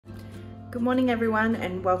Good morning everyone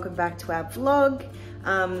and welcome back to our vlog.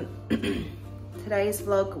 Today's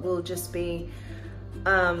vlog will just be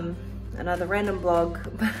another random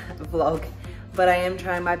vlog, but I am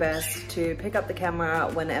trying my best to pick up the camera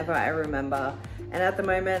whenever I remember. And at the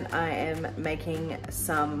moment I am making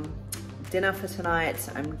some dinner for tonight.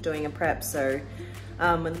 I'm doing a prep, so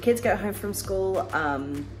when the kids get home from school,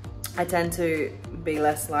 I tend to be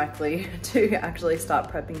less likely to actually start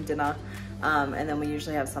prepping dinner. And then we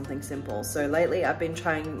usually have something simple. So lately I've been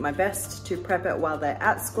trying my best to prep it while they're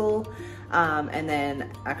at school, and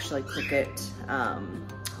then actually cook it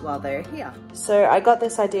while they're here. So I got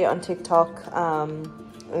this idea on TikTok,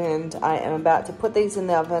 and I am about to put these in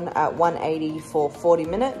the oven at 180 for 40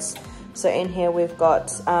 minutes. So in here we've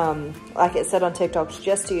got, like it said on TikTok,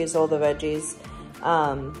 just to use all the veggies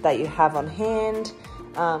that you have on hand.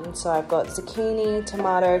 So I've got zucchini,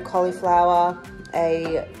 tomato, cauliflower,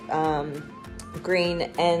 a green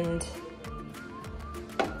and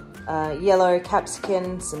yellow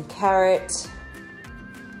capsicum, some carrot,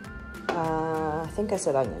 I think I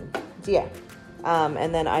said onion, yeah,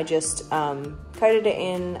 and then I just coated it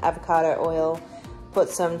in avocado oil, put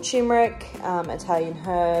some turmeric, Italian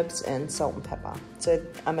herbs and salt and pepper. So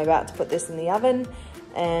I'm about to put this in the oven,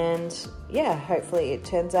 and yeah, hopefully it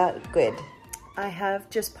turns out good. I have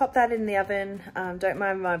just popped that in the oven. Don't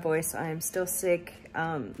mind my voice, I am still sick.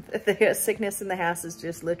 The sickness in the house has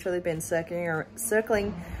just literally been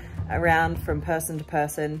circling around from person to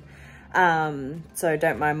person. So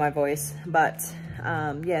don't mind my voice, but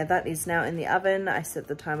yeah, that is now in the oven. I set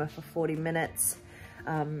the timer for 40 minutes.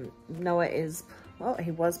 Noah is, well,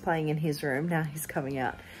 he was playing in his room, now he's coming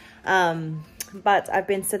out. But I've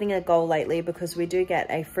been setting a goal lately because we do get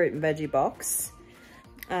a fruit and veggie box.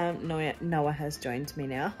 Noah has joined me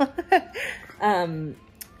now.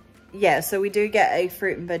 Yeah, so we do get a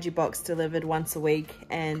fruit and veggie box delivered once a week,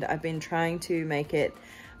 and I've been trying to make it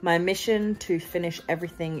my mission to finish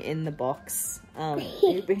everything in the box.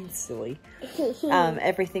 You've been silly.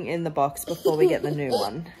 Everything in the box before we get the new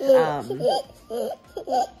one.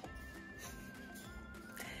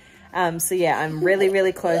 So yeah, I'm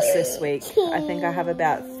really close this week. I think I have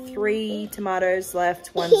about 3 tomatoes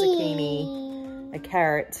left, 1 zucchini, a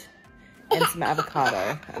carrot, and some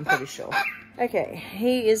avocado, I'm pretty sure. Okay,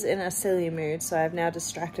 he is in a silly mood, so I've now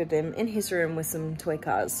distracted him in his room with some toy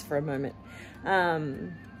cars for a moment.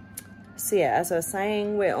 So yeah, as I was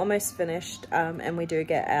saying, we're almost finished, and we do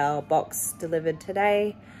get our box delivered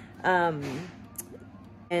today. And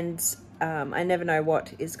I never know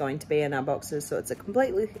what is going to be in our boxes, so it's a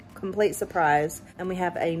complete surprise. And we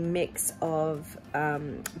have a mix of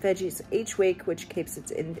veggies each week, which keeps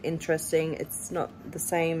it interesting. It's not the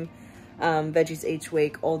same veggies each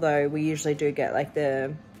week, although we usually do get like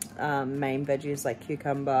the main veggies like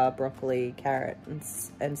cucumber, broccoli, carrot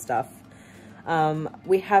and stuff.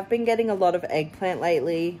 We have been getting a lot of eggplant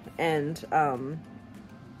lately, and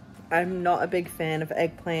I'm not a big fan of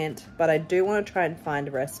eggplant, but I do want to try and find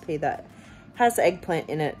a recipe that has eggplant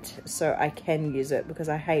in it so I can use it, because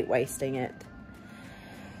I hate wasting it.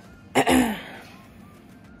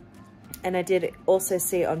 And I did also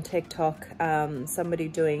see on TikTok somebody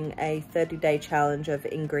doing a 30-day challenge of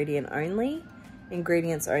ingredients only,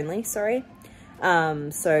 sorry.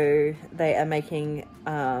 So they are making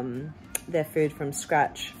their food from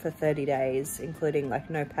scratch for 30 days, including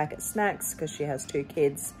like no packet snacks, because she has 2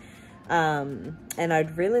 kids. And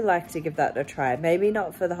I'd really like to give that a try. Maybe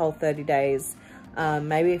not for the whole 30 days.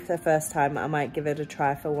 Maybe for the first time I might give it a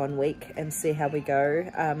try for 1 week and see how we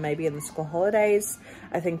go. Maybe in the school holidays.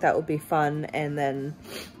 I think that would be fun. And then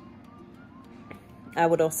I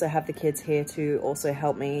would also have the kids here to also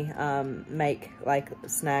help me make like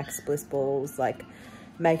snacks, bliss balls, like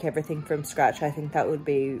make everything from scratch. I think that would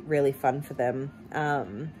be really fun for them.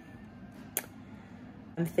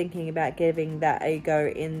 I'm thinking about giving that a go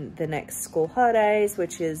in the next school holidays,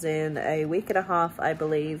 which is in a week and a half, I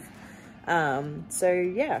believe. So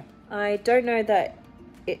yeah, I don't know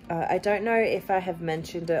if I have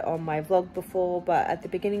mentioned it on my vlog before, but at the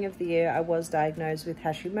beginning of the year I was diagnosed with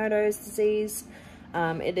Hashimoto's disease.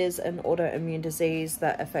 It is an autoimmune disease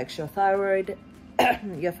that affects your thyroid,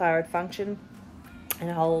 your thyroid function, and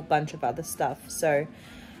a whole bunch of other stuff. So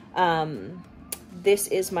this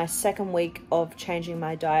is my 2nd week of changing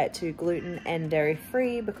my diet to gluten and dairy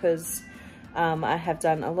free, because I have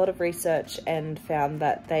done a lot of research and found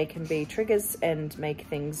that they can be triggers and make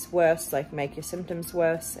things worse, like make your symptoms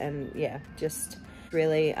worse, and yeah, just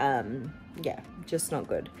really, yeah, just not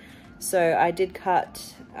good. So I did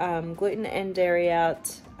cut gluten and dairy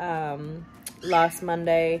out last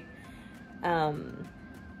Monday,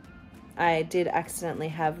 I did accidentally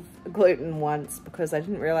have gluten once because I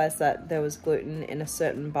didn't realize that there was gluten in a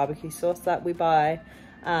certain barbecue sauce that we buy.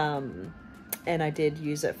 And I did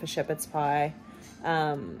use it for shepherd's pie.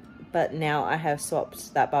 But now I have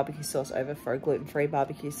swapped that barbecue sauce over for a gluten-free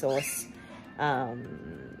barbecue sauce.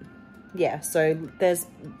 Yeah, so there's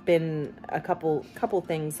been a couple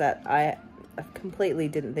things that I completely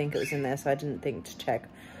didn't think it was in there, so I didn't think to check.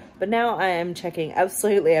 But now I am checking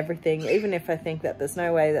absolutely everything, even if I think that there's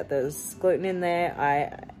no way that there's gluten in there,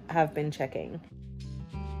 I have been checking.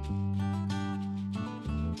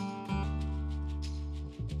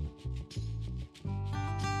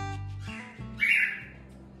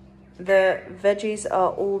 The veggies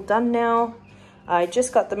are all done now. I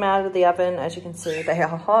just got them out of the oven. As you can see, they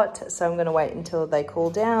are hot, so I'm gonna wait until they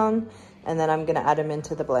cool down, and then I'm gonna add them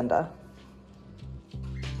into the blender.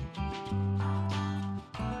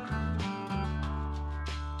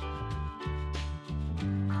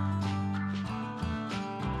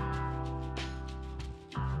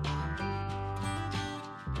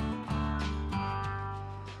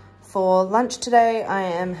 For lunch today, I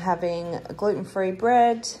am having gluten-free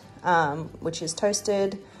bread, which is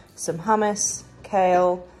toasted, some hummus,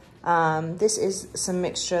 kale. This is some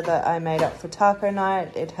mixture that I made up for taco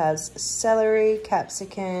night. It has celery,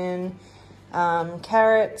 capsicum,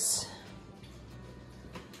 carrots.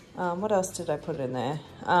 What else did I put in there?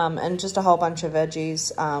 And just a whole bunch of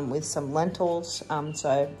veggies with some lentils.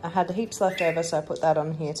 So I had heaps left over, so I put that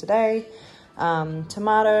on here today.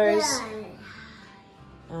 Tomatoes.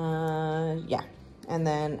 Yeah, and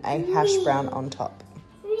then a hash brown on top.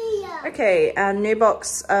 Okay, our new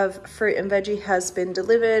box of fruit and veggie has been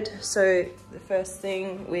delivered. So the first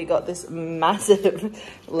thing, we got this massive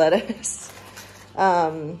lettuce.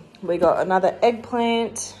 We got another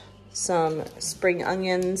eggplant, some spring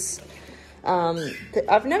onions.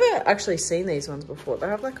 I've never actually seen these ones before. They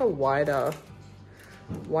have like a wider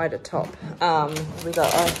top. We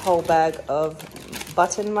got a whole bag of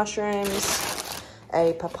button mushrooms,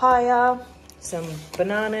 a papaya, some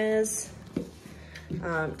bananas,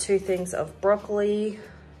 2 things of broccoli,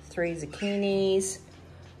 3 zucchinis,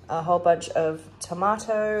 a whole bunch of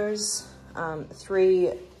tomatoes,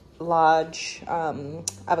 3 large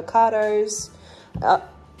avocados.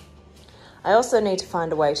 I also need to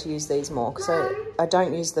find a way to use these more because I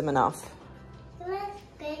don't use them enough.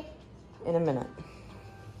 In a minute.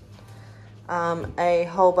 A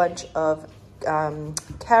whole bunch of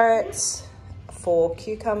carrots, 4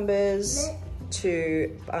 cucumbers,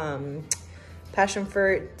 2 passion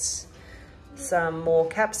fruits, some more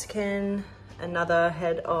capsicum, another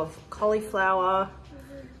head of cauliflower.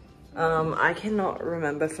 I cannot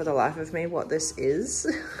remember for the life of me what this is,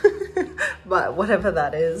 but whatever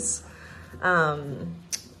that is. I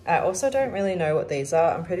also don't really know what these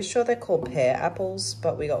are. I'm pretty sure they're called pear apples,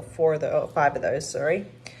 but we got 5 of those, sorry.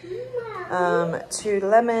 2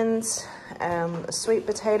 lemons, a sweet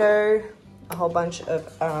potato, a whole bunch of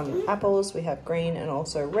apples. We have green and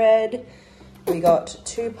also red. We got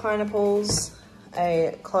 2 pineapples,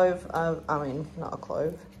 a clove of, not a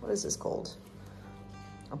clove, what is this called?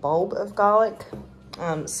 A bulb of garlic,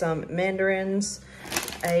 some mandarins,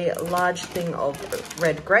 a large thing of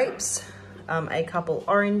red grapes, a couple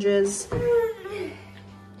oranges,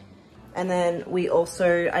 and then we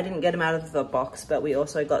also, I didn't get them out of the box, but we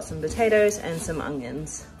also got some potatoes and some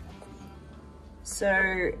onions.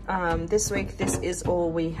 So this week, this is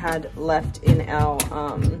all we had left in our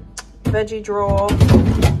veggie drawer,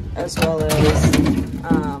 as well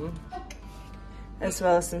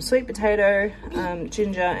as some sweet potato,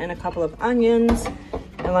 ginger, and a couple of onions.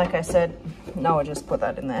 And like I said, Noah just put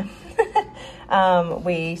that in there.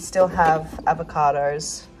 We still have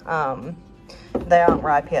avocados. They aren't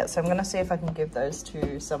ripe yet, so I'm gonna see if I can give those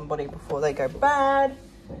to somebody before they go bad,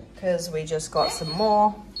 because we just got some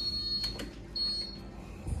more.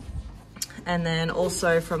 And then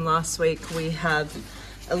also from last week, we have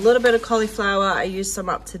a little bit of cauliflower. I used some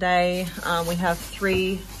up today. We have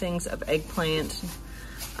 3 things of eggplant,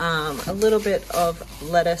 a little bit of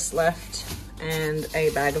lettuce left, and a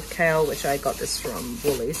bag of kale, which I got this from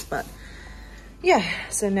Woolies. But yeah,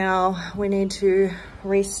 so now we need to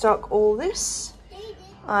restock all this.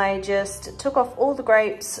 I just took off all the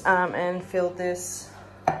grapes and filled this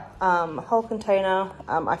whole container.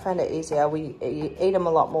 I find it easier. We eat them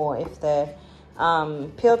a lot more if they're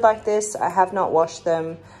peeled like this. I have not washed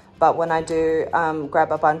them, but when I do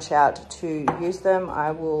grab a bunch out to use them,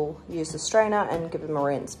 I will use the strainer and give them a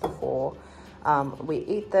rinse before we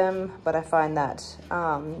eat them. But I find that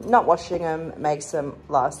not washing them makes them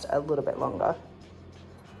last a little bit longer.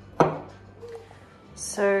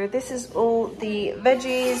 So this is all the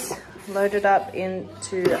veggies loaded up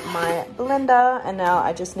into my blender, and now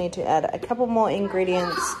I just need to add a couple more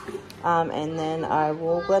ingredients and then I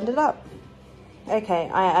will blend it up. Okay,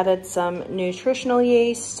 I added some nutritional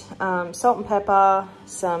yeast, salt and pepper,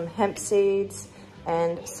 some hemp seeds,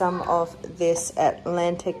 and some of this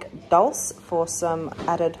Atlantic dulse for some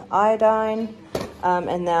added iodine.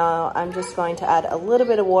 And now I'm just going to add a little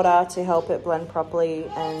bit of water to help it blend properly,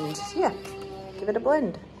 and yeah, give it a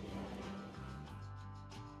blend.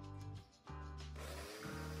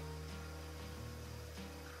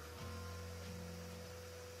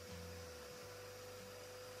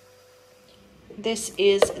 This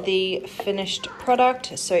is the finished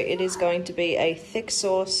product, so it is going to be a thick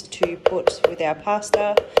sauce to put with our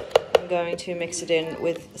pasta. I'm going to mix it in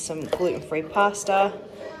with some gluten-free pasta,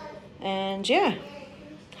 and yeah,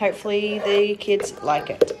 hopefully the kids like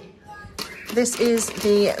it. This is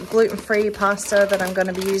the gluten-free pasta that I'm going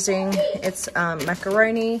to be using. It's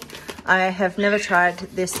macaroni. I have never tried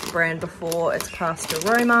this brand before. It's Pasta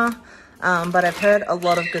Roma. But I've heard a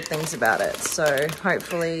lot of good things about it, so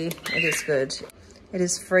hopefully it is good. It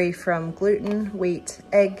is free from gluten, wheat,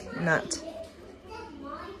 egg, nuts,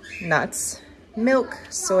 milk,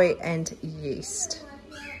 soy, and yeast.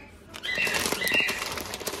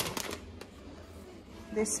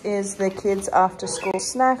 This is the kids' after-school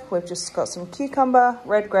snack. We've just got some cucumber,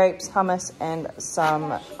 red grapes, hummus, and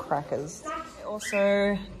some crackers. I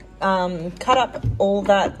also cut up all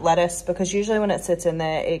that lettuce because usually when it sits in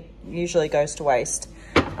there, it usually goes to waste.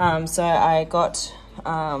 So I got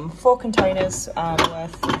 4 containers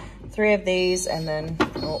worth 3 of these, and then,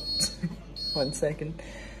 oh, 1 second.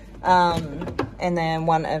 And then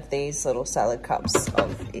 1 of these little salad cups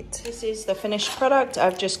of it. This is the finished product.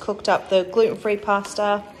 I've just cooked up the gluten-free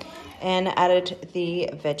pasta and added the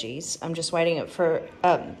veggies. I'm just waiting for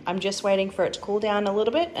it to cool down a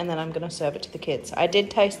little bit, and then I'm gonna serve it to the kids. I did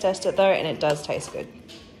taste test it though, and it does taste good.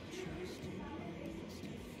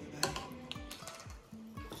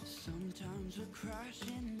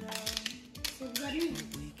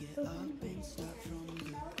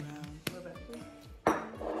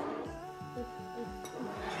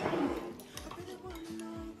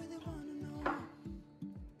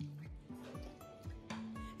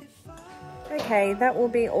 Okay, that will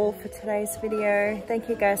be all for today's video. Thank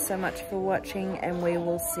you guys so much for watching, and we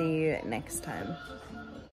will see you next time.